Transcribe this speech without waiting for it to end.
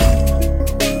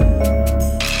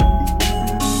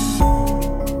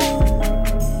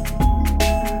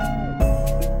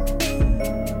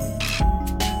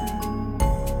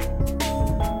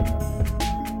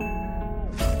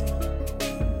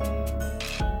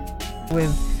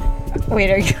with...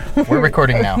 Wait, are you... We're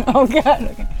recording now. Oh, God.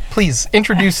 Okay. Please,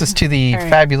 introduce us to the right.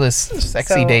 fabulous,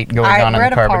 sexy date going on in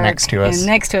the car next to us. And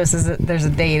next to us there's a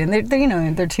date,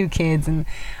 and they're two kids, and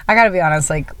I gotta be honest,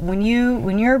 like, when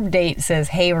your date says,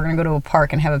 hey, we're gonna go to a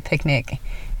park and have a picnic,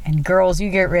 and girls, you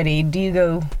get ready, do you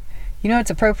go,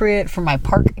 it's appropriate for my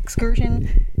park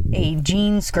excursion? A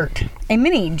jean skirt. A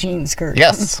mini jean skirt.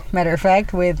 Yes. Matter of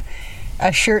fact, with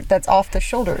a shirt that's off the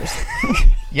shoulders.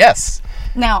 Yes.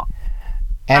 Now...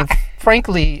 And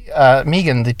frankly,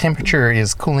 Megan, the temperature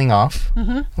is cooling off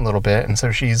a little bit, and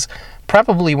so she's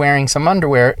probably wearing some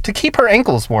underwear to keep her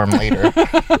ankles warm later.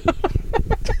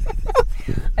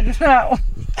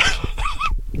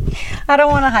 I don't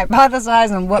want to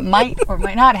hypothesize on what might or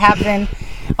might not happen.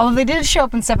 Although they did show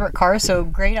up in separate cars, so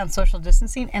great on social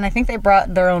distancing. And I think they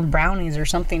brought their own brownies or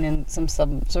something in some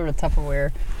sort of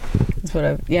Tupperware. That's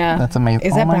what That's amazing.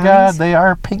 Is that my brownies? God, they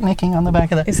are picnicking on the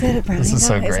back of that. Is that a brownie? This is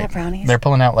so great. Is that brownies? They're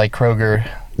pulling out like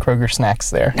Kroger snacks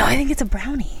there. No, I think it's a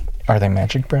brownie. Are they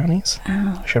magic brownies?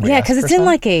 Oh. Should we yeah, because it's in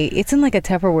like a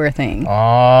Tupperware thing.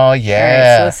 Oh, yeah. All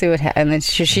right, so let's see what happens. And then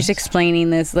she's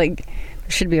explaining this, like,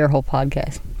 it should be our whole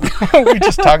podcast. We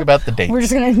just talk about the date. We're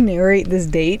just going to narrate this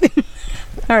date.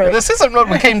 All right. This isn't what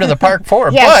we came to the park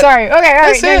for, yeah, but sorry. Okay, all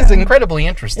right. This is incredibly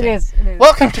interesting. It is.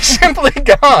 Welcome to Simply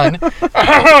Gone,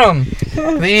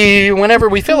 the Whenever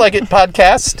We Feel Like It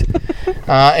podcast,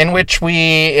 in which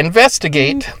we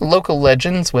investigate local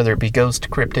legends, whether it be ghost,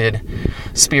 cryptid,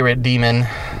 spirit, demon,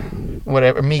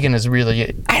 whatever. Megan is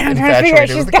really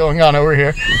infatuated with what's going on over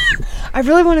here. I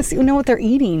really want to know what they're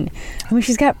eating. I mean,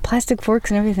 she's got plastic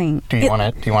forks and everything. Do you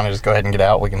want to just go ahead and get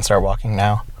out? We can start walking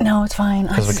now. No, it's fine.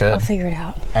 I'll figure it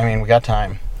out. I mean, we got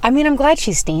time. I mean, I'm glad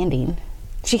she's standing.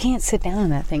 She can't sit down in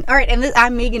that thing. All right, and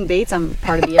I'm Megan Bates. I'm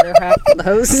part of the other half of the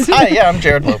host. Hi, yeah, I'm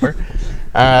Jared Loper.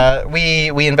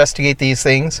 We investigate these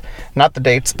things, not the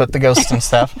dates, but the ghosts and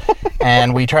stuff,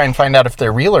 and we try and find out if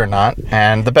they're real or not.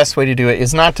 And the best way to do it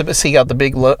is not to seek out the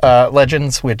big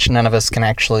legends, which none of us can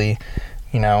actually,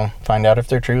 find out if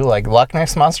they're true. Like Loch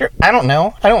Ness Monster. I don't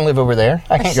know. I don't live over there.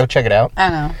 I can't go check it out. I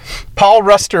know. Paul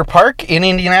Ruster Park in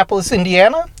Indianapolis,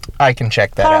 Indiana. I can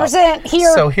check that 100% out.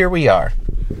 here. So here we are.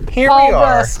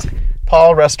 Rust.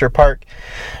 Paul Ruster Park.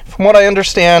 From what I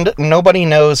understand, nobody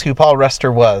knows who Paul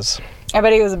Ruster was. I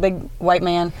bet he was a big white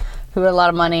man who had a lot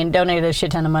of money and donated a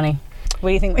shit ton of money. What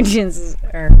do you think my chances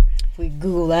are if we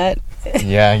Google that?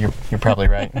 Yeah, you're probably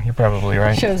right. You're probably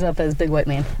right. Shows up as big white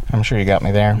man. I'm sure you got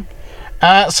me there.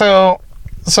 So,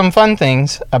 some fun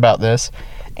things about this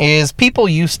is people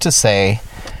used to say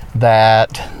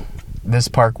that this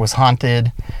park was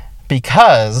haunted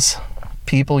because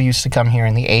people used to come here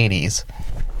in the 80s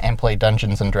and play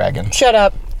Dungeons and Dragons. Shut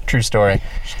up. True story.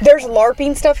 There's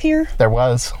LARPing stuff here? There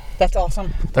was. That's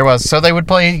awesome. There was. So they would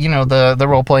play, the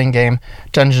role-playing game,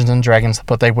 Dungeons and Dragons,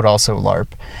 but they would also LARP.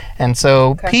 And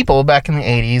so people back in the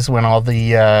 80s, when all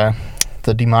the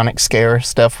demonic scare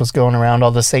stuff was going around,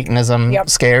 all the Satanism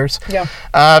scares,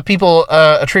 people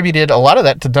attributed a lot of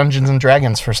that to Dungeons and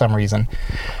Dragons for some reason.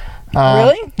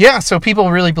 Really? Yeah, so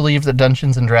people really believe that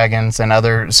Dungeons and Dragons and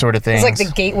other sort of things... It's like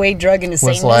the gateway drug into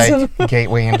was Satanism. like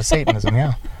gateway into Satanism,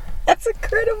 yeah. That's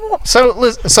incredible.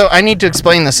 So I need to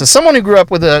explain this. As someone who grew up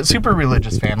with a super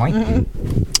religious family,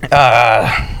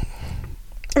 I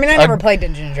never played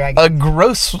Dungeons and Dragons. A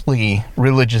grossly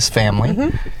religious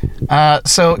family.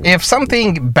 So if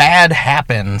something bad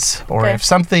happens, or if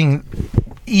something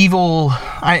evil,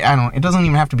 I don't. It doesn't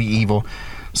even have to be evil.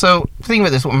 So think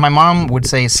about this. My mom would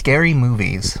say scary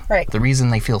movies. Right. The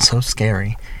reason they feel so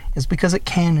scary is because it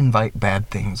can invite bad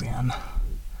things in.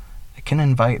 It can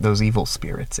invite those evil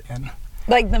spirits in.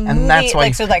 Like the movie, and that's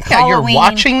why, Halloween. You're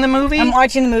watching the movie. I'm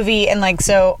watching the movie, and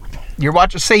you're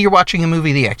watching a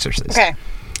movie, The Exorcist. Okay.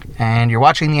 And you're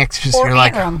watching The Exorcist. Or you're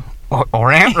Antrim.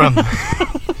 Or Antrim,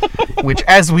 which,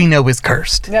 as we know, is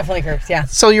cursed. Definitely cursed. Yeah.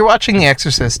 So you're watching The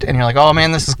Exorcist, and you're like, "Oh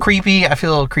man, this is creepy. I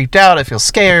feel creeped out. I feel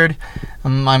scared."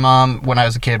 And my mom, when I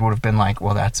was a kid, would have been like,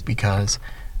 "Well, that's because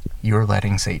you're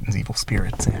letting Satan's evil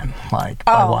spirits in, by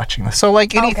watching this." So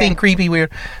anything creepy, weird.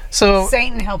 So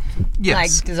Satan helped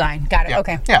design. Got it. Yeah.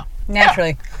 Okay. Yeah.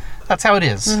 Naturally. Yeah. That's how it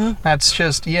is. That's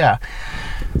just That's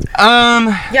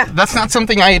not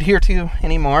something I adhere to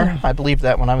anymore. I believed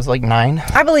that when I was 9.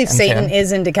 I believe Satan 10.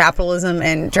 is into capitalism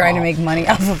and trying to make money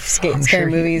off of scary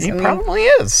movies. He probably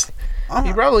is.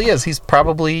 He probably is. He's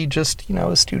probably just,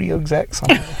 a studio exec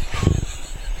somewhere.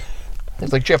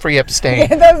 It's like Jeffrey Epstein.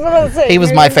 Yeah, that's what I was saying. He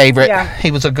was my favorite. Yeah.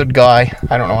 He was a good guy.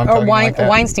 I don't know. I'm talking like that.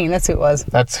 Weinstein, that's who it was.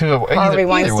 That's who it was. Harvey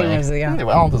Weinstein was,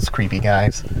 all those creepy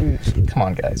guys. Come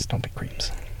on, guys. Don't be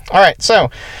creeps. All right, so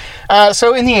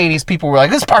in the 80s, people were like,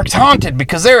 this park's haunted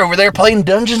because they're over there playing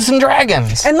Dungeons and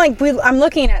Dragons. And like I'm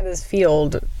looking at this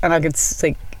field, and like it's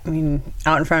like, I mean,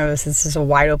 out in front of us, it's just a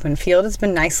wide open field. It's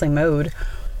been nicely mowed.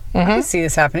 I can see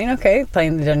this happening. Okay,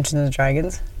 playing the Dungeons and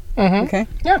Dragons. Okay.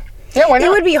 Yeah, why not? It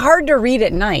would be hard to read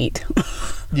at night.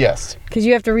 Yes. Because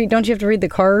you have to read, don't you have to read the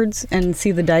cards and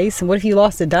see the dice? And what if you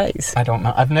lost the dice? I don't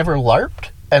know. I've never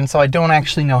LARPed, and so I don't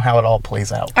actually know how it all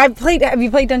plays out. Have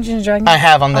you played Dungeons and Dragons? I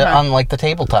have on like the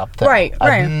tabletop thing. Right.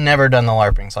 I've never done the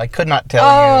LARPing, so I could not tell you.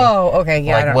 Oh, okay,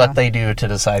 yeah. Like I don't what know. they do to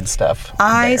decide stuff.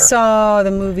 I saw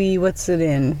the movie. What's it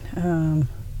in?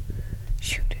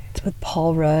 It's with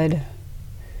Paul Rudd.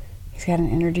 He's got an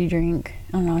energy drink.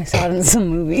 I don't know. I saw it in some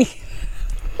movie.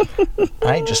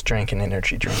 I just drank an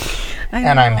energy drink, I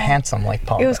and know. I'm handsome like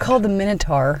Paul. It was called the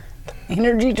Minotaur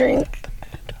energy drink.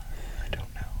 I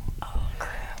don't know. Oh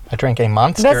crap! I drank a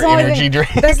Monster energy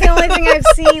drink. That's the only thing I've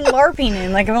seen LARPing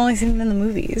in. Like I've only seen it in the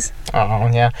movies.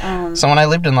 Oh yeah. So when I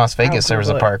lived in Las Vegas, there was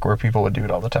a park where people would do it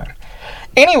all the time.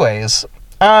 Anyways,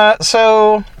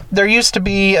 so there used to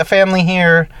be a family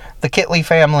here, the Kitley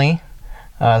family.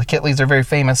 The Kitleys are very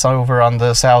famous over on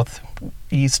the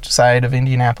southeast side of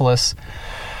Indianapolis.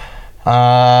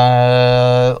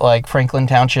 Like Franklin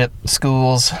Township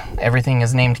schools, everything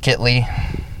is named Kitley.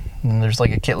 And there's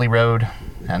like a Kitley Road.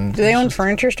 And do they own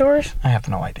furniture stores? I have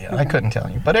no idea. Okay. I couldn't tell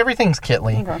you. But everything's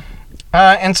Kitley. Okay.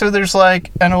 And so there's like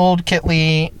an old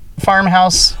Kitley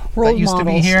farmhouse that used to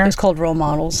be here. It's called Role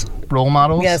Models. Role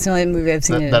Models? Yeah, it's the only movie I've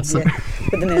seen That's with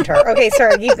the Minotaur. Okay,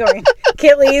 sorry, keep going.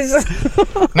 Kitley's.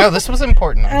 No, this was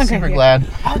important. I'm super glad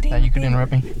that you could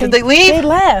interrupt me. Did they leave? They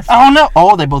left. Oh, no.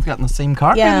 Oh, they both got in the same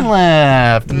car and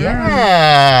left.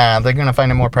 Yeah. They're going to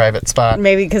find a more private spot.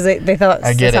 Maybe because they thought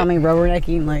I get saw me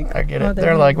rubbernecking. Like, I get it.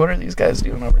 They're like, what are these guys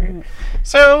doing over here?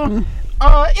 So,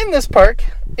 in this park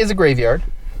is a graveyard.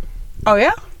 Oh,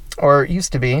 yeah? Or it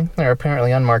used to be. There are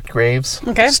apparently unmarked graves.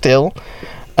 Okay. Still.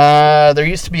 There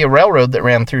used to be a railroad that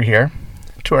ran through here.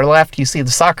 To our left, you see the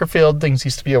soccer field. Things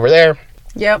used to be over there.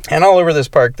 Yep. And all over this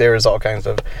park, there is all kinds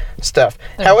of stuff.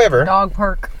 However, dog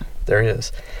park. There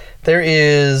is. There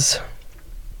is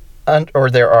a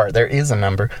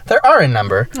number. There are a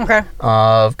number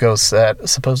of ghosts that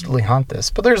supposedly haunt this.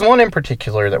 But there's one in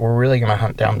particular that we're really going to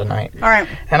hunt down tonight. All right.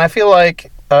 And I feel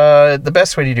like the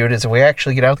best way to do it is if we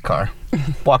actually get out of the car,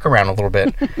 walk around a little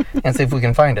bit, and see if we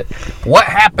can find it. What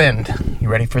happened? You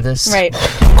ready for this? Right.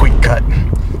 Quick cut.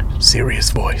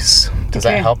 Serious voice. Does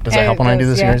that help? Does that help when I do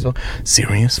the serious voice?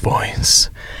 Serious voice.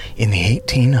 In the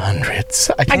 1800s.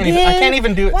 I can't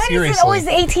even do it seriously. Why is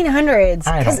it always the 1800s?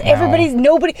 I don't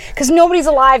know. Because nobody's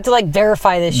alive to like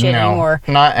verify this shit anymore.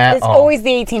 Not at all. It's always the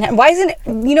 1800s. Why isn't it?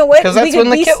 You know what? Because that's when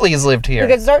the Kitleys lived here.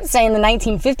 We could start saying the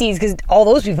 1950s because all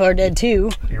those people are dead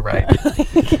too. You're right.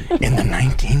 In the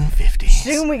 1950s.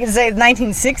 Soon we can say the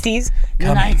 1960s. The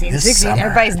Coming 1960s. this summer.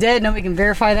 Everybody's dead. Nobody can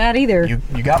verify that either. You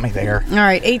got me there. All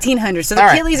right, 1800s. So the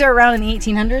Kitleys are around in the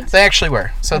 1800s? They actually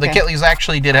were. So the Kitleys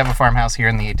actually did have a farmhouse here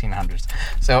in the 1800s.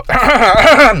 So,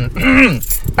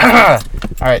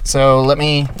 all right. So let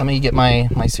me get my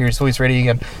serious voice ready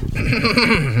again.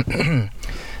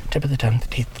 Tip of the tongue, the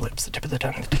teeth, the lips. The tip of the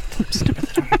tongue, the teeth, the lips. The tip of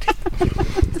the tongue, the teeth.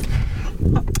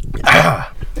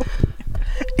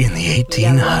 In the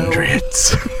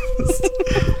 1800s.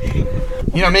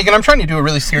 You know, Megan, I'm trying to do a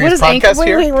really serious podcast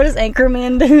here. Wait, what does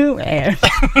Anchorman do?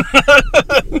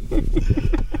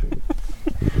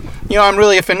 You know, I'm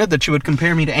really offended that you would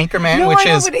compare me to Anchorman,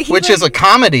 which is a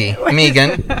comedy,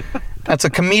 Megan. That's a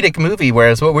comedic movie,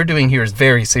 whereas what we're doing here is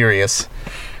very serious.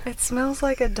 It smells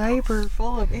like a diaper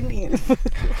full of Indian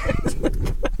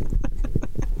food.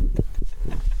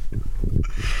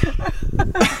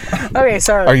 Okay,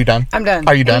 sorry. Are you done? I'm done.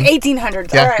 Are you done?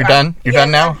 1800s. Yeah, you're done? You're done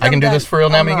now? I can do this for real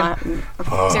now, Megan?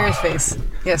 Serious face.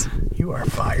 Yes. You are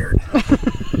fired.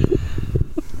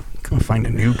 Gonna find a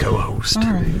new co-host.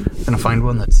 All right. Gonna find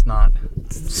one that's not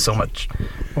so much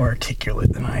more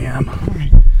articulate than I am.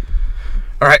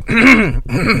 All right.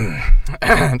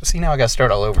 See, now I gotta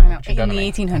start all over. I know. In the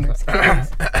 1800s.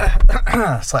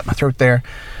 Slap my throat there.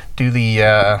 Do the...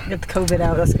 Get the COVID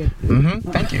out. That's good.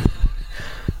 Thank you.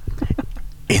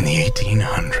 In the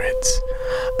 1800s,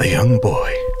 a young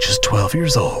boy, just 12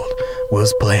 years old,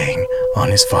 was playing on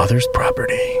his father's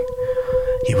property.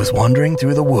 He was wandering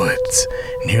through the woods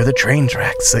near the train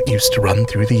tracks that used to run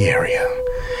through the area.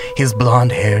 His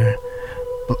blonde hair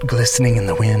glistening in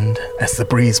the wind as the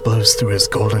breeze blows through his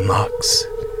golden locks.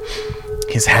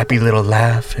 His happy little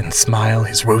laugh and smile,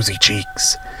 his rosy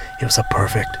cheeks. It was a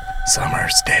perfect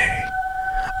summer's day.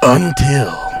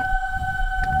 Until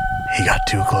he got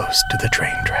too close to the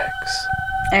train tracks.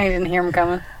 And he didn't hear him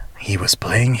coming? He was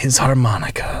playing his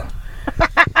harmonica.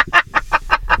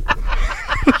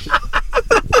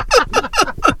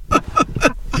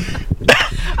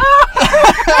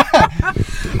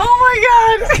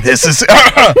 This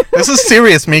is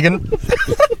serious, Megan.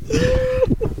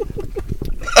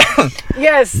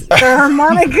 Yes, the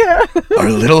harmonica. Our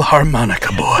little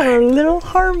harmonica boy. Our little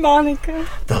harmonica.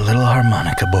 The little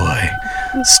harmonica boy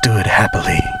stood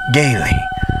happily, gaily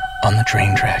on the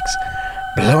train tracks,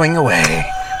 blowing away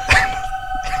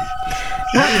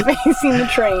Not facing the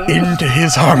train. into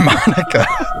his harmonica.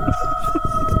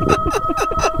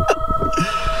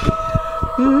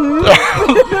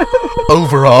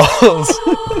 Overalls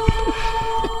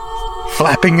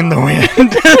flapping in the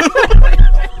wind.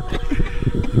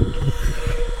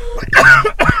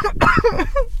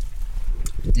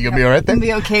 You gonna be alright then? Gonna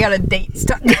be okay. Got a date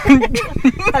stuck.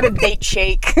 Had a date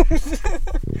shake.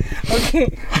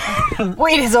 Okay.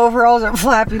 Wait, his overalls are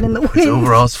flapping in the wind. His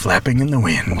overalls flapping in the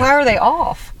wind. Why are they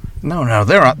off? No,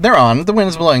 they're on. They're on. The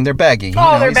wind's blowing. They're baggy.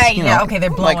 Oh, they're baggy. Yeah, okay,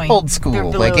 they're blowing. Like old school, They're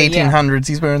blue, like 1800s.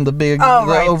 He's wearing the big,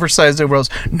 right. oversized overalls.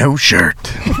 No shirt.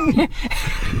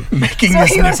 Making So his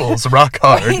he was- nipples rock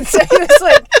hard. Wait, so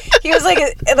he was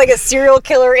like a serial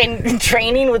killer in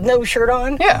training with no shirt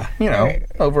on. Yeah, Right.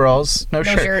 overalls, no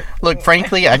shirt. shirt. Look,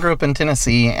 frankly, I grew up in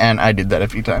Tennessee, and I did that a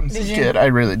few times as a you? kid. I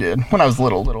really did. When I was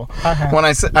little. Uh-huh. When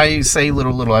I say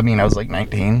little, I mean I was like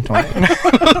 19, 20.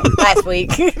 Last week.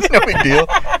 No big deal.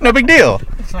 No big deal.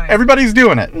 Fine. Everybody's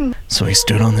doing it. So he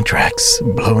stood on the tracks,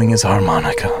 blowing his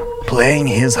harmonica, playing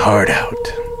his heart out.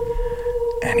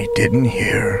 And he didn't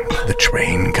hear the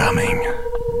train coming.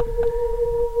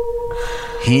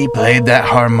 He played that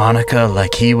harmonica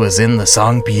like he was in the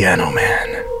song Piano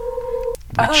Man.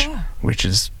 Which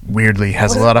is weirdly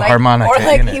has a lot of harmonica or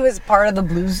like in it. he was part of the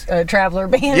Blues Traveler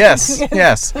band. Yes.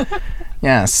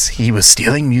 He was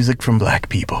stealing music from black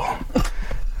people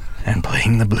and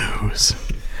playing the blues.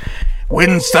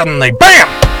 When suddenly, BAM!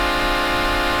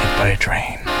 Hit by a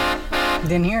train.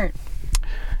 Didn't hear it.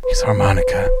 His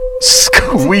harmonica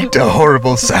squeaked a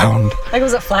horrible sound Like it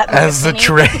was a flat. as the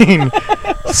train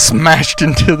smashed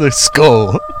into the skull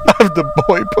of the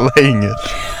boy playing it.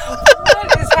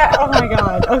 What is that? Oh my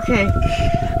god. Okay.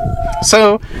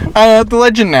 So, the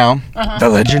legend now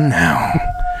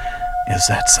is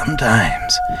that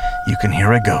sometimes you can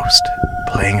hear a ghost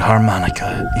playing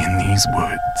harmonica in these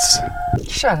woods.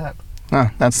 Shut up. Oh,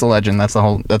 that's the legend. That's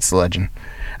the legend.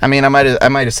 I mean, I might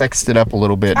have sexed it up a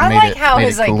little bit and I made like it how made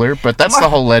his, it cooler, but that's the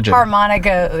whole legend.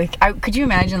 Harmonica. Like, could you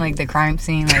imagine like the crime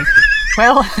scene? Like,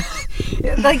 well,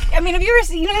 like I mean, have you ever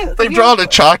seen? They draw a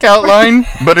chalk outline,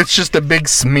 but it's just a big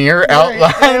smear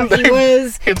outline.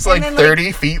 It's like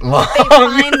 30 feet long. They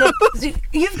find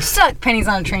you've stuck pennies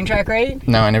on a train track, right?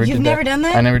 No, I never did that. You've never done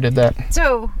that? I never did that.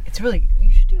 So it's really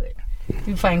you should do it.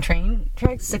 You find train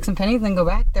tracks, stick some pennies, then go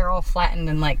back. They're all flattened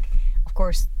and like, of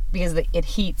course, because it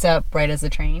heats up right as the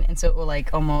train, and so it will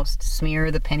like almost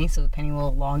smear the penny, so the penny will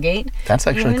elongate. That's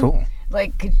actually cool.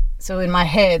 Like, so in my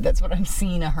head, that's what I'm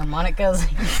seeing. A harmonica. I was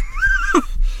like,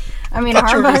 I mean, I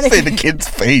thought you were harmonica. going to say the kid's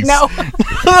face. No,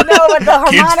 but the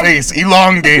harmonica. Kid's face,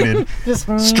 elongated, just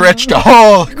stretched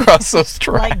all across those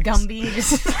tracks. like Gumby.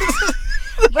 Just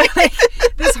but like,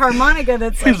 this harmonica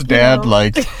that's His like,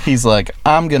 dad, he's like,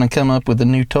 I'm going to come up with a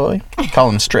new toy. Call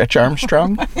him Stretch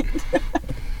Armstrong.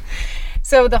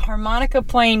 So the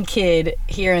harmonica-playing kid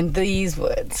here in these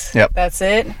woods. Yep. That's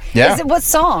it? Yeah. What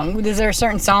song? Is there a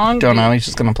certain song? Don't know. He's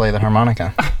just going to play the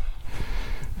harmonica.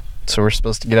 So we're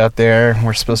supposed to get out there.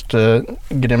 We're supposed to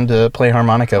get him to play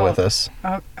harmonica with us.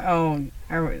 Well,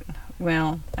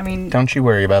 I mean... Don't you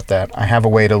worry about that. I have a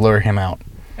way to lure him out.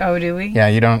 Oh, do we? Yeah,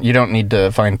 you don't need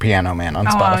to find Piano Man on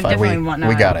Spotify.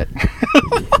 We got it.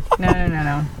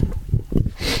 No.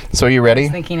 So are you ready? I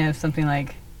was thinking of something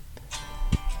like...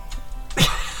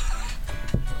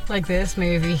 like this.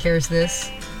 Maybe if he hears this.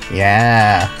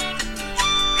 Yeah.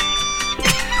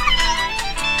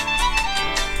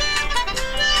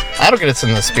 That'll get us in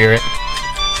the spirit.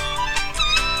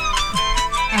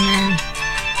 And then...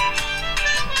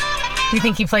 You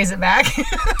think he plays it back?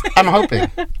 I'm hoping.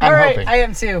 All right, I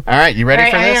am too. All right, you ready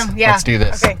for this? I am, yeah. Let's do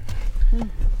this. Okay.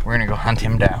 We're going to go hunt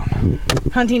him down.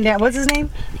 Hunting down. What's his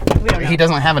name? We don't know. He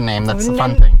doesn't have a name. That's the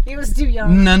fun thing. He was too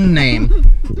young. None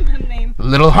name. None name.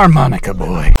 Little harmonica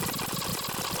boy.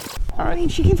 I mean,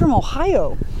 she came from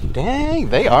Ohio. Dang,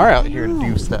 they are out here to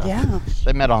do stuff. Yeah.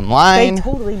 They met online. They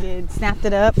totally did. Snapped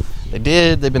it up. They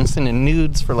did. They've been sending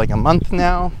nudes for like a month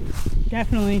now.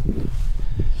 Definitely.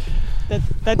 That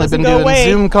They've doesn't been go doing away.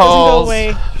 Zoom calls.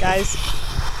 Doesn't go away, guys.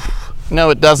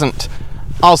 No, it doesn't.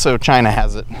 Also, China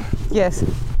has it. Yes.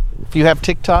 If you have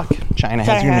TikTok, China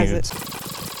has your has nudes.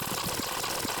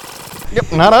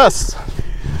 Yep, not us.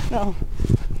 No,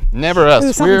 Never us.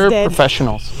 Ooh, something's We're dead.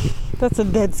 professionals. that's a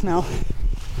dead smell.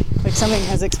 Like something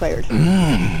has expired.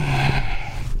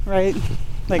 Right?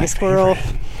 Like a squirrel.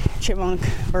 chipmunk,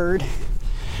 bird,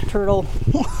 turtle.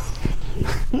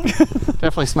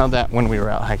 Definitely smelled that when we were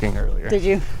out hiking earlier. Did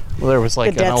you? Well, there was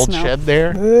like The an death old smell. shed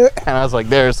there, and I was like,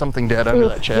 "There's something dead under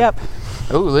that shed." Yep.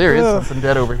 Oh, there is Ugh. something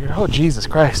dead over here. Oh, Jesus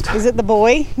Christ. Is it the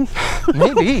boy?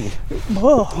 Maybe.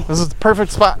 Whoa. This is the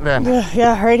perfect spot then.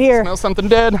 Yeah, right here. Smell something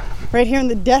dead. Right here in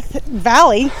the Death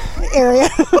Valley area.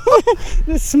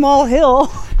 This small hill.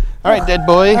 All right, dead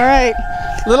boy. All right.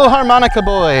 Little harmonica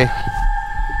boy.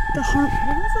 What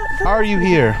was that? Are you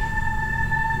here?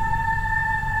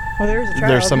 Oh, there's a child.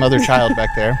 There's some other child back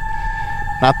there.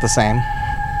 Not the same.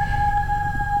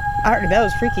 That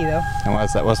was freaky though.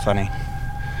 That was funny.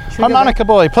 Should we go Harmonica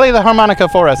boy, play the harmonica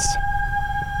for us. back?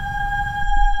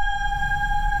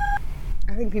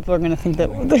 I think people are gonna think that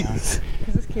because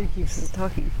this kid keeps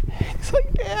talking. It's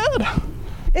like, Dad,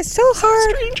 It's so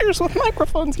hard. strangers with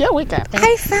microphones. Yeah, we got them.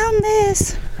 I found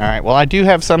this. All right, well, I do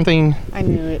have something I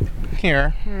knew it.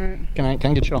 here. All right. Can I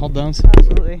get you to hold those?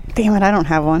 Absolutely. Damn it! I don't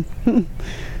have one.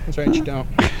 That's right, you don't.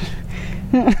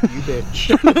 You bitch.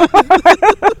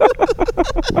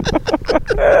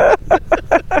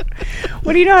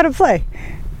 What do you know how to play?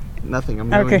 Nothing. I'm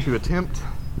going Okay. to attempt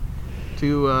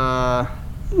to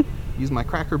use my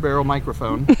Cracker Barrel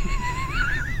microphone.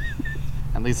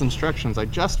 And these instructions I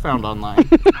just found online.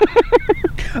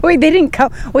 Wait, they didn't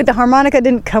come. Wait, the harmonica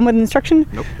didn't come with instruction?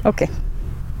 Nope. Okay.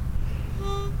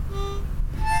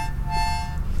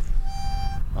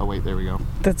 Oh wait, there we go.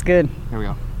 That's good. Here we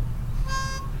go.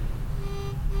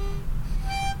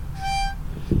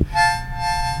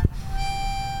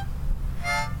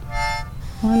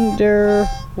 Wonder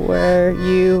where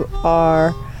you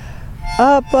are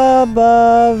up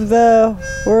above the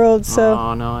world so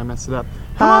Oh no, I messed it up.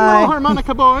 Come on, Hi. little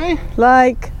harmonica boy.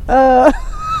 like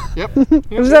Yep.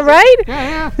 was that right?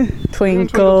 Yeah, yeah.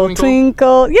 Twinkle, twinkle.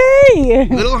 twinkle. Yay!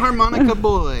 Little harmonica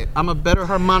boy. I'm a better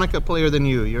harmonica player than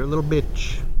you. You're a little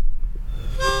bitch.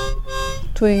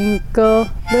 Twinkle,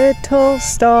 little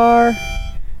star.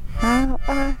 How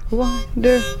I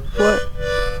wonder what.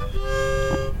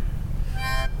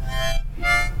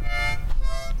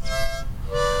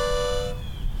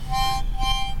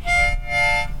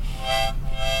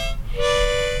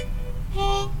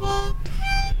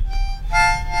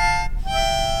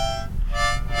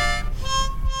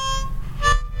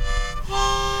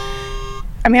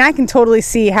 I mean, I can totally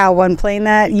see how when playing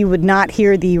that, you would not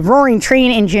hear the roaring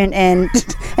train engine and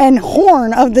and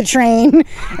horn of the train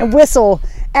and whistle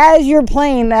as you're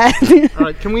playing that All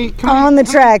right, can we on the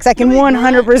tracks. I can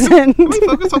 100%. Can we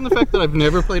focus on the fact that I've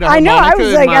never played a I harmonica know. I was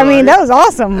in like, my I mean, life? that was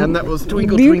awesome. And that was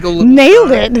Twinkle You Twinkle Little nailed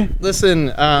Star. it. Listen,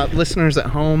 listeners at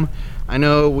home, I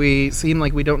know we seem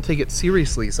like we don't take it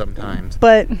seriously sometimes,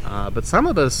 But but some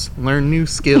of us learn new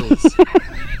skills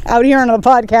out here on the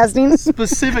podcasting,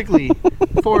 specifically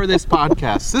for this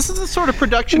podcast. This is the sort of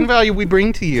production value we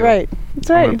bring to you. right? That's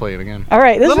I'm right. gonna play it again. All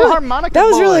right, Little harmonica that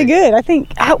was boy. really good. I think.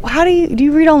 How do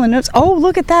you read all the notes? Oh,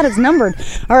 look at that! It's numbered.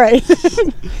 All right,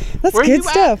 that's Where good you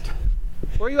stuff.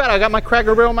 At? Where you at? I got my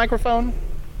Cracker Barrel microphone.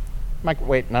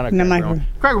 Wait, not a No, Cracker Barrel.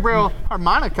 Cracker Barrel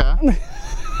harmonica.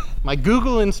 My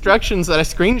Google instructions that I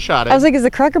screenshotted. I was like, is the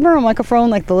Cracker Barrel microphone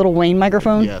like the little Wayne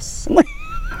microphone? Yes.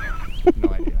 No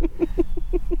idea.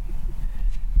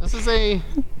 This is a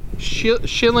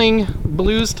shilling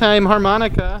blues time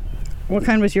harmonica. What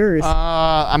kind was yours?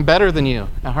 I'm better than you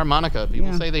at harmonica. People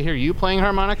Yeah. say they hear you playing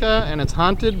harmonica and it's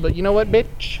haunted, but you know what,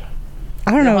 bitch?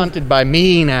 I don't You're know. haunted by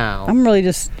me now. I'm really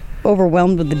just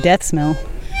overwhelmed with the death smell.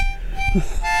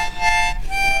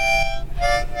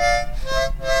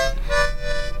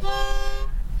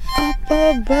 Up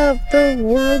above the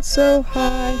world so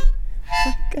high.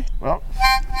 Well,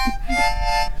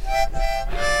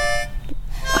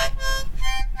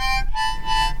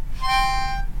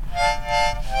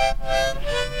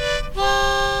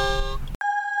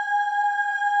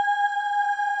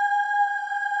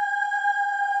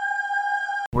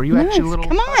 were you Nice. at your little...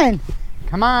 Come on.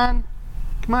 Come on.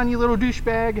 Come on, you little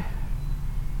douchebag.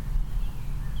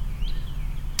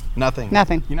 Nothing.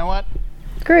 Nothing. You know what?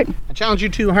 Great. I challenge you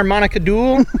to a harmonica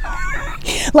duel.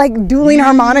 Like dueling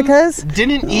harmonicas?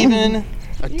 Didn't even You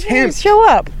attempt show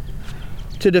up.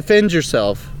 to defend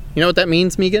yourself. You know what that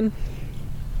means, Megan?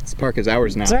 This park is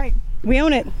ours now. That's right. We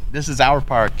own it. This is our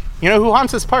park. You know who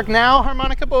haunts this park now,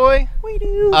 harmonica boy? We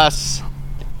do. Us.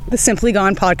 The Simply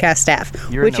Gone podcast staff,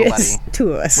 You're which nobody. is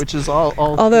two of us. Which is all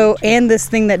Although, and this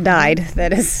thing that died,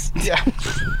 that is. yeah.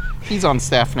 He's on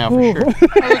staff now for Ooh. sure.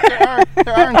 Oh, look,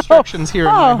 there are instructions here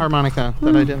in my Oh. harmonica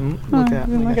that I didn't look at.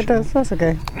 Look at this. That's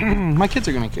okay. My kids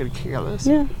are gonna get a kick out of this.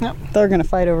 Yeah. Yep. They're gonna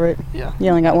fight over it. Yeah. You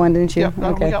only got one, didn't you? Yep. No,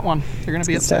 Okay. we got one. They're gonna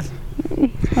be Good upset. stuff.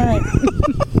 All right.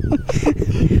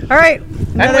 All right.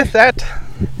 And with that,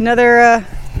 Another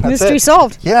mystery it.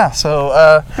 solved. Yeah,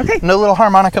 so Okay. no little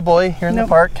harmonica boy here in the Nope.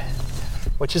 park,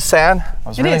 which is sad. I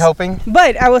was really is. hoping.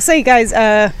 But I will say, guys,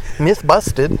 Myth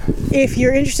busted, if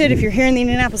you're interested, if you're here in the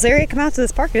Indianapolis area, come out to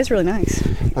this park. It is really nice.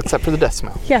 except for the death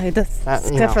smell. Yeah, it does. you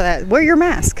Except know. for that. Wear your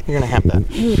mask. You're gonna have that.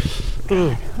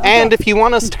 And if you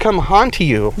want us to come haunt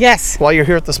you Yes. while you're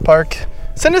here at this park,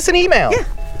 send us an email. Yeah.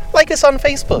 Like us on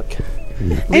Facebook.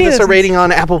 Any Leave of us a those rating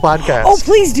on Apple Podcasts. Oh,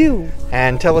 please do.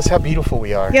 And tell us how beautiful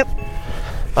we are. Yep.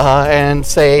 And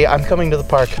say, I'm coming to the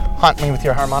park. Haunt me with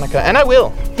your harmonica. And I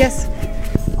will. Yes.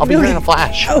 I'll be Really? here in a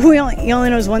flash. Oh, he only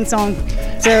knows one song,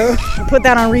 so put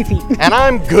that on repeat. And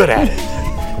I'm good at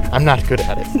it. I'm not good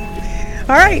at it.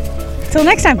 All right. Till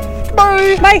next time.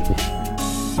 Bye. Bye.